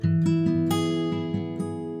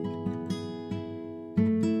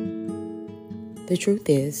The truth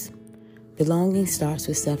is, belonging starts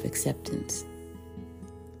with self-acceptance.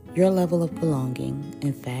 Your level of belonging,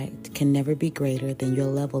 in fact, can never be greater than your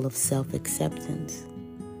level of self-acceptance,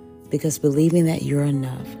 because believing that you're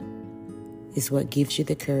enough is what gives you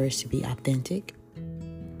the courage to be authentic,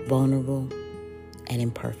 vulnerable, and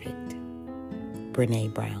imperfect.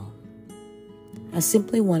 Brené Brown. I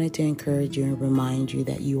simply wanted to encourage you and remind you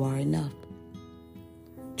that you are enough,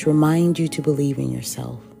 to remind you to believe in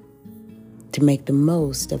yourself, to make the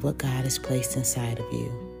most of what God has placed inside of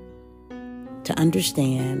you, to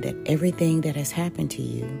understand that everything that has happened to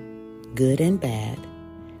you, good and bad,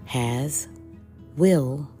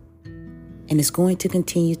 will, and is going to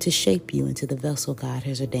continue to shape you into the vessel God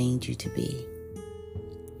has ordained you to be.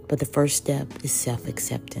 But the first step is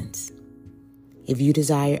self-acceptance. If you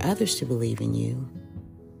desire others to believe in you,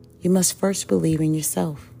 you must first believe in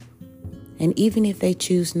yourself. And even if they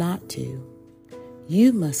choose not to,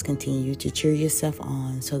 you must continue to cheer yourself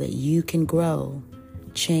on so that you can grow,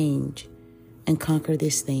 change, and conquer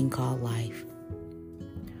this thing called life.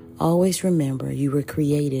 Always remember you were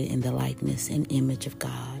created in the likeness and image of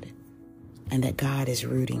God, and that God is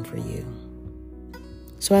rooting for you.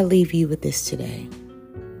 So I leave you with this today.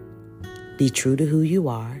 Be true to who you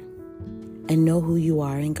are and know who you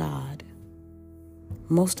are in God.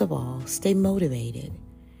 Most of all, stay motivated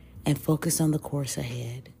and focus on the course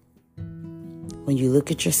ahead. When you look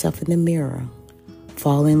at yourself in the mirror,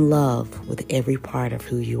 fall in love with every part of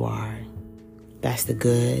who you are. That's the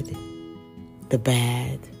good, the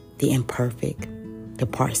bad, the imperfect, the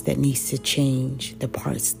parts that needs to change, the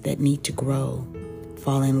parts that need to grow.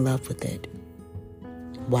 Fall in love with it.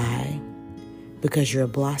 Why? Because you're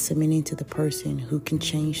blossoming into the person who can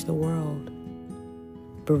change the world.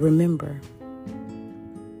 But remember,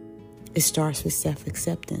 it starts with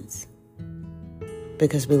self-acceptance,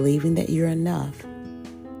 because believing that you're enough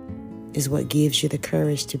is what gives you the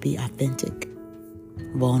courage to be authentic,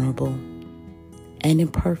 vulnerable, and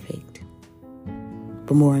imperfect.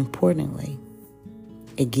 But more importantly,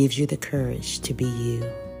 it gives you the courage to be you.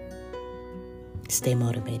 Stay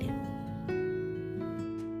motivated.